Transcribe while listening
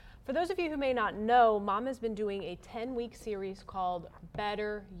For those of you who may not know, Mom has been doing a 10-week series called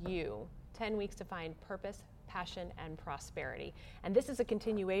Better You, 10 weeks to find purpose, passion, and prosperity. And this is a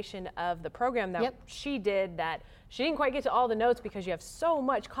continuation of the program that she did that she didn't quite get to all the notes because you have so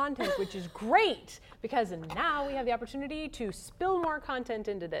much content, which is great, because now we have the opportunity to spill more content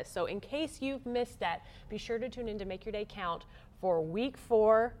into this. So in case you've missed that, be sure to tune in to Make Your Day Count for week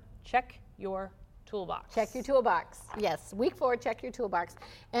 4. Check your toolbox. Check your toolbox. Yes, week 4, check your toolbox.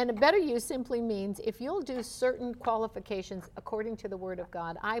 And better you simply means if you'll do certain qualifications according to the Word of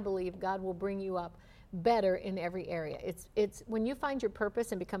God, I believe God will bring you up better in every area. It's when you find your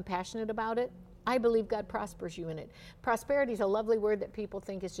purpose and become passionate about it, I believe God prospers you in it. Prosperity is a lovely word that people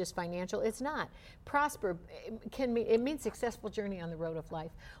think is just financial. It's not. Prosper it means successful journey on the road of life.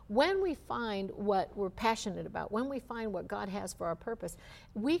 When we find what we're passionate about, when we find what God has for our purpose,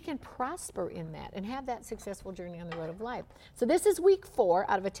 we can prosper in that and have that successful journey on the road of life. So this is week 4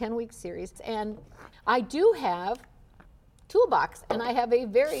 out of a 10-week series, and I do have toolbox, and I have a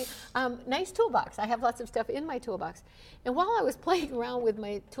very nice toolbox. I have lots of stuff in my toolbox. And while I was playing around with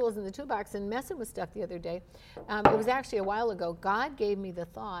my tools in the toolbox and messing with stuff the other day, it was actually a while ago, God gave me the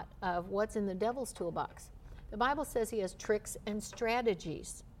thought of what's in the devil's toolbox. The Bible says he has tricks and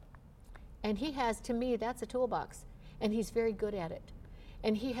strategies. And he has, to me, that's a toolbox. And he's very good at it.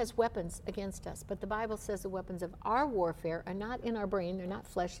 And he has weapons against us. But the Bible says the weapons of our warfare are not in our brain, they're not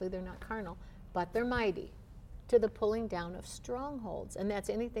fleshly, they're not carnal, but they're mighty to the pulling down of strongholds. And that's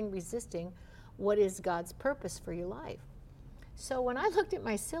anything resisting what is God's purpose for your life. So when I looked at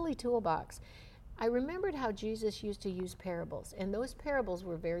my silly toolbox, I remembered how Jesus used to use parables. And those parables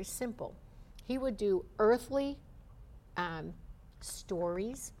were very simple. He would do earthly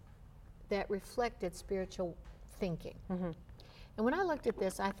stories that reflected spiritual thinking. Mm-hmm. And when I looked at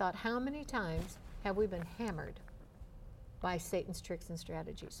this, I thought, how many times have we been hammered by Satan's tricks and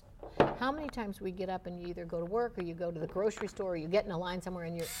strategies? How many times we get up and you either go to work or you go to the grocery store or you get in a line somewhere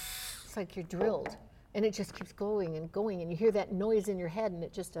and it's like you're drilled and it just keeps going and going and you hear that noise in your head and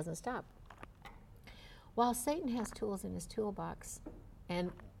it just doesn't stop. While Satan has tools in his toolbox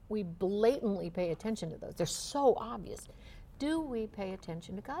and we blatantly pay attention to those, they're so obvious, do we pay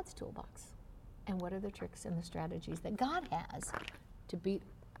attention to God's toolbox? And what are the tricks and the strategies that God has to beat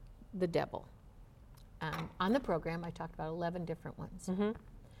the devil? On the program, I talked about 11 different ones. Mm-hmm.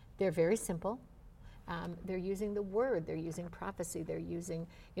 They're very simple. They're using the word. They're using prophecy. They're using,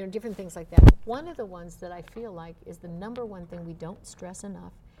 different things like that. One of the ones that I feel like is the number one thing we don't stress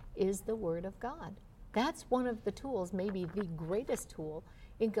enough is the Word of God. That's one of the tools, maybe the greatest tool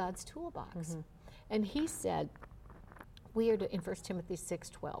in God's toolbox. Mm-hmm. And he said, we are to, in 1 Timothy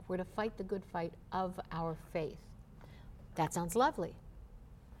 6:12, we're to fight the good fight of our faith. That sounds lovely.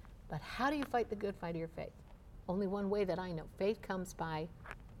 But how do you fight the good fight of your faith? Only one way that I know. Faith comes by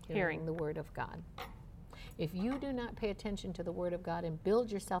hearing the Word of God. If you do not pay attention to the Word of God and build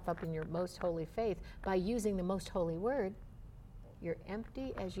yourself up in your most holy faith by using the most holy Word, you're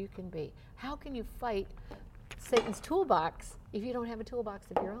empty as you can be. How can you fight Satan's toolbox if you don't have a toolbox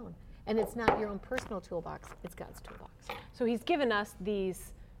of your own? And it's not your own personal toolbox, it's God's toolbox. So he's given us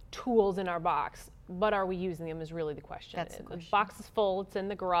these tools in our box, but are we using them is really the question. That's the question. The box is full, it's in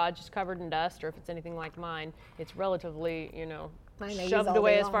the garage, it's covered in dust, or if it's anything like mine, it's relatively, shoved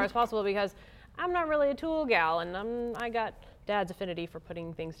away as far as possible because I'm not really a tool gal, and I got Dad's affinity for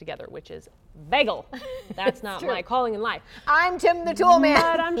putting things together, which is bagel. That's not my calling in life. I'm Tim the Tool Man.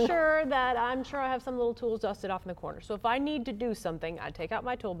 But I'm sure I have some little tools dusted off in the corner. So if I need to do something, I take out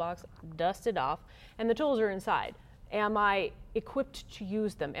my toolbox, dust it off, and the tools are inside. Am I equipped to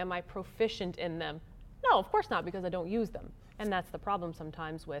use them? Am I proficient in them? No, of course not, because I don't use them. And that's the problem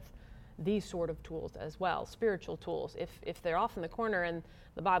sometimes with these sort of tools as well, spiritual tools. If they're off in the corner and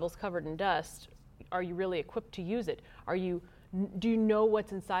the Bible's covered in dust, are you really equipped to use it? Do you know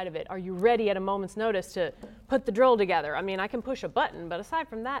what's inside of it? Are you ready at a moment's notice to put the drill together? I mean, I can push a button, but aside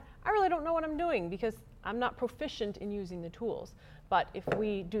from that, I really don't know what I'm doing because I'm not proficient in using the tools. But if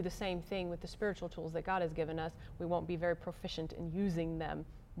we do the same thing with the spiritual tools that God has given us, we won't be very proficient in using them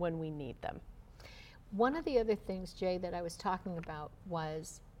when we need them. One of the other things, Jay, that I was talking about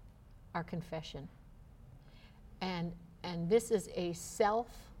was our confession. And this is a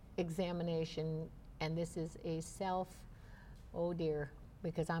self-examination, and this is a oh dear,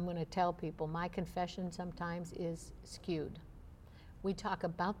 because I'm going to tell people my confession sometimes is skewed. We talk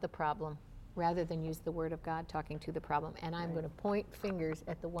about the problem rather than use the Word of God talking to the problem. And I'm going to point fingers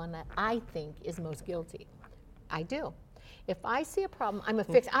at the one that I think is most guilty. I do. If I see a problem, I'm a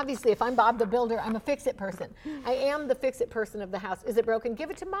fix. Obviously, if I'm Bob the Builder, I'm a fix-it person. I am the fix-it person of the house. Is it broken?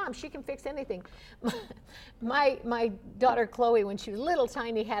 Give it to Mom. She can fix anything. My daughter Chloe, when she was little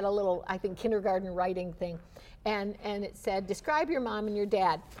tiny, had a little, I think, kindergarten writing thing, and it said, describe your mom and your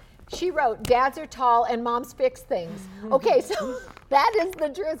dad. She wrote, dads are tall and moms fix things. Okay, so that is the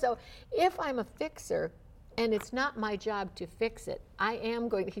truth. So if I'm a fixer, and it's not my job to fix it,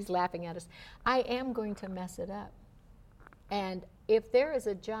 he's laughing at us, I am going to mess it up. And if there is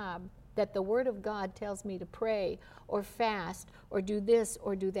a job that the Word of God tells me to pray or fast or do this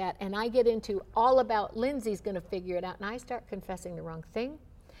or do that, and I get into all about Lindsay's going to figure it out, and I start confessing the wrong thing,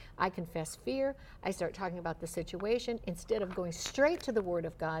 I confess fear, I start talking about the situation, instead of going straight to the Word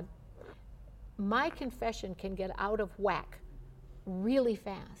of God, my confession can get out of whack really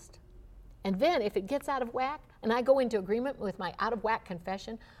fast. And then if it gets out of whack, and I go into agreement with my out of whack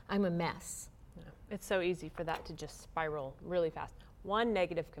confession, I'm a mess. It's so easy for that to just spiral really fast. One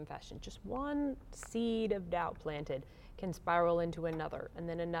negative confession, just one seed of doubt planted, can spiral into another, and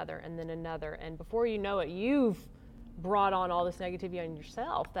then another, and then another. And before you know it, you've brought on all this negativity on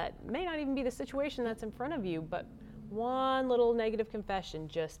yourself that may not even be the situation that's in front of you, but one little negative confession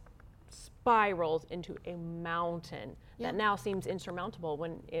just spirals into a mountain that now seems insurmountable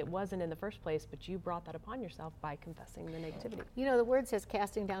when it wasn't in the first place, but you brought that upon yourself by confessing the negativity. You know, the word says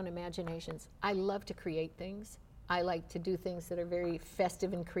casting down imaginations. I love to create things. I like to do things that are very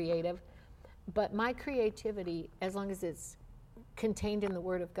festive and creative. But my creativity, as long as it's contained in the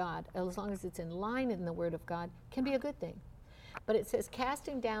Word of God, as long as it's in line in the Word of God, can be a good thing. But it says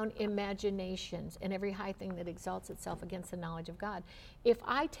casting down imaginations and every high thing that exalts itself against the knowledge of God. If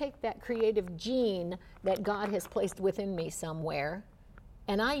I take that creative gene that God has placed within me somewhere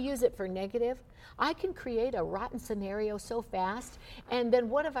and I use it for negative, I can create a rotten scenario so fast. And then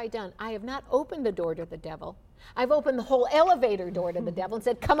what have I done? I have not opened the door to the devil. I've opened the whole elevator door to the devil and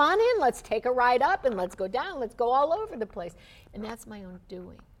said, come on in, let's take a ride up and let's go down, let's go all over the place. And that's my own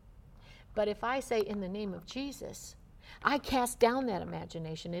doing. But if I say in the name of Jesus, I cast down that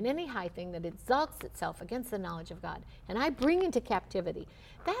imagination and any high thing that exalts itself against the knowledge of God, and I bring into captivity,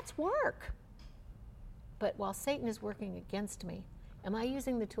 that's work. But while Satan is working against me, am I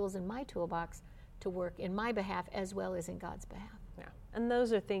using the tools in my toolbox to work in my behalf as well as in God's behalf? Yeah, and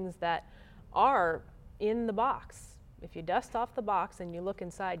those are things that are in the box. If you dust off the box and you look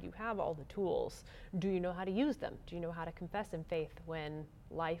inside, you have all the tools. Do you know how to use them? Do you know how to confess in faith when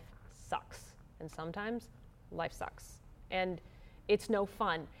life sucks? And sometimes life sucks. And it's no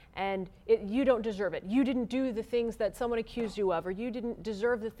fun. And you don't deserve it. You didn't do the things that someone accused you of, or you didn't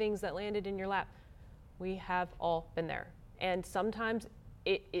deserve the things that landed in your lap. We have all been there. And sometimes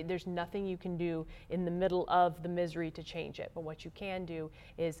there's nothing you can do in the middle of the misery to change it. But what you can do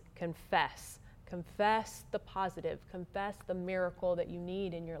is confess. Confess the positive. Confess the miracle that you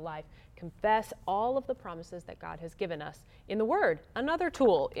need in your life. Confess all of the promises that God has given us in the Word. Another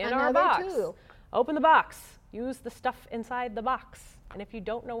tool in our box. Tool. Open the box. Use the stuff inside the box. And if you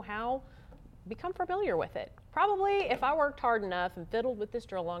don't know how, become familiar with it. Probably if I worked hard enough and fiddled with this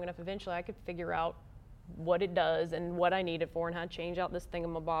drill long enough, eventually I could figure out what it does and what I need it for and how to change out this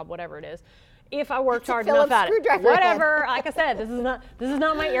thingamabob, whatever it is. If I worked hard enough at it. Whatever, like I said, this is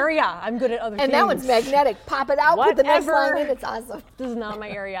not my area. I'm good at other things. And that one's magnetic. Pop it out, put the next line in, it's awesome. This is not my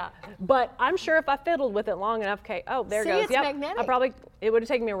area. But I'm sure if I fiddled with it long enough, okay, oh, there it goes. It's magnetic. It would have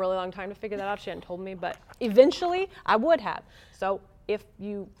taken me a really long time to figure that out. She hadn't told me, but eventually I would have. So if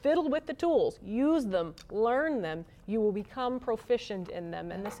you fiddle with the tools, use them, learn them, you will become proficient in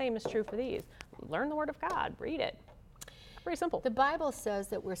them. And the same is true for these. Learn the Word of God, read it. Pretty simple. The Bible says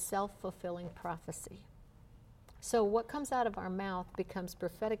that we're self-fulfilling prophecy. So what comes out of our mouth becomes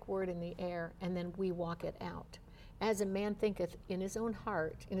prophetic word in the air, and then we walk it out. As a man thinketh in his own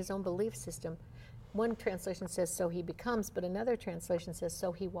heart, in his own belief system, one translation says, so he becomes, but another translation says,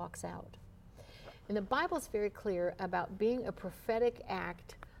 so he walks out. And the Bible is very clear about being a prophetic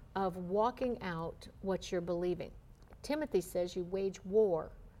act of walking out what you're believing. Timothy says you wage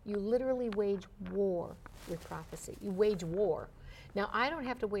war. You literally wage war with prophecy. You wage war. Now, I don't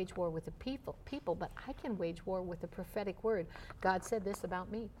have to wage war with the people, but I can wage war with the prophetic word. God said this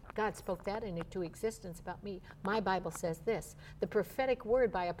about me. God spoke that into existence about me. My Bible says this. The prophetic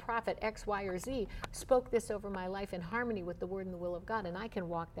word by a prophet X, Y, or Z spoke this over my life in harmony with the word and the will of God, and I can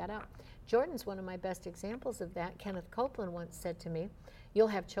walk that out. Jordan's one of my best examples of that. Kenneth Copeland once said to me, you'll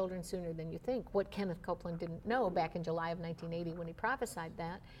have children sooner than you think. What Kenneth Copeland didn't know back in July of 1980 when he prophesied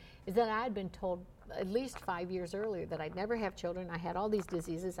that is that I had been told at least 5 years earlier that I'd never have children. I had all these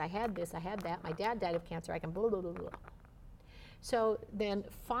diseases. I had this, I had that. My dad died of cancer. I can blah, blah, blah, blah. So then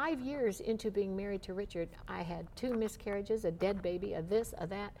 5 years into being married to Richard, I had 2 miscarriages, a dead baby, a this, a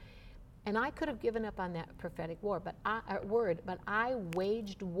that. And I could have given up on that prophetic word, but I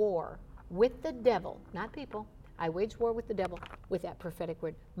waged war with the devil, not people. I waged war with the devil with that prophetic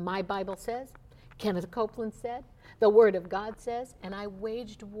word. My Bible says, Kenneth Copeland said, the Word of God says, and I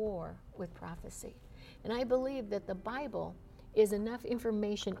waged war with prophecy. And I believe that the Bible is enough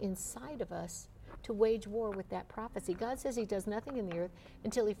information inside of us to wage war with that prophecy. God says he does nothing in the earth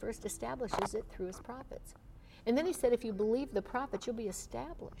until he first establishes it through his prophets. And then he said, if you believe the prophets, you'll be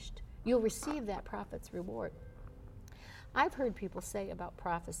established. You'll receive that prophet's reward. I've heard people say about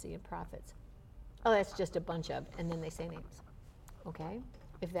prophecy and prophets, oh, that's just a bunch of, and then they say names. Okay?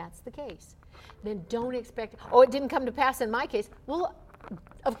 If that's the case, then don't expect, oh, it didn't come to pass in my case. Well,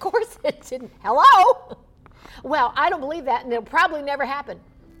 of course it didn't. Hello? Well, I don't believe that, and it'll probably never happen.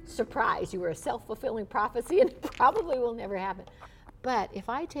 Surprise, you were a self-fulfilling prophecy, and it probably will never happen. But if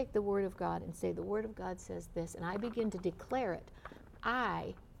I take the Word of God and say, the Word of God says this, and I begin to declare it,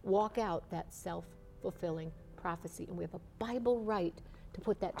 I walk out that self-fulfilling prophecy, and we have a Bible right to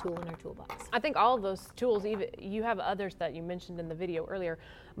put that tool in our toolbox. I think all of those tools, even you have others that you mentioned in the video earlier,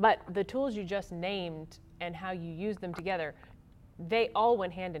 but the tools you just named and how you use them together, they all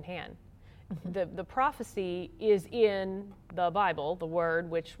went hand in hand. The prophecy is in the Bible, the Word,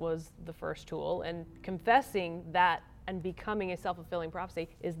 which was the first tool, and confessing that and becoming a self-fulfilling prophecy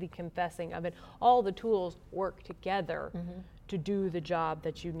is the confessing of it. All the tools work together to do the job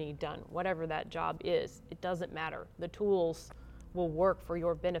that you need done, whatever that job is. It doesn't matter. The tools will work for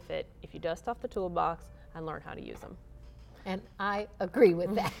your benefit if you dust off the toolbox and learn how to use them. And I agree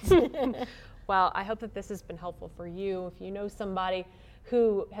with that. Well, I hope that this has been helpful for you. If you know somebody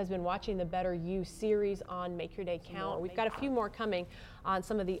who has been watching the Better You series on Make Your Day Count, we've got a few more coming on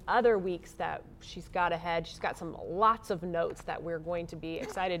some of the other weeks that she's got ahead. She's got lots of notes that we're going to be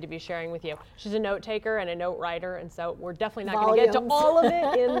excited to be sharing with you. She's a note taker and a note writer, and so we're definitely not going to get to all of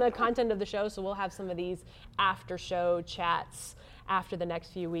it in the content of the show, so we'll have some of these after show chats after the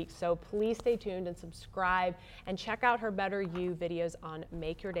next few weeks. So please stay tuned and subscribe and check out her Better You videos on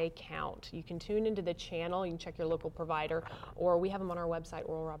Make Your Day Count. You can tune into the channel, you can check your local provider, or we have them on our website,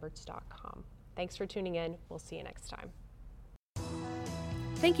 oralroberts.com. Thanks for tuning in. We'll see you next time.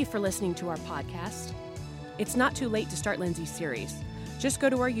 Thank you for listening to our podcast. It's not too late to start Lindsay's series. Just go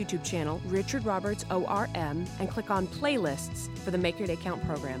to our YouTube channel, Richard Roberts ORM, and click on Playlists for the Make Your Day Count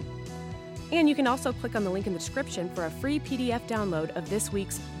program. And you can also click on the link in the description for a free PDF download of this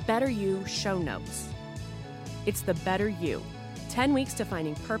week's Better You show notes. It's the Better You, 10 weeks to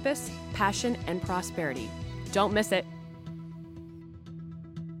finding purpose, passion, and prosperity. Don't miss it.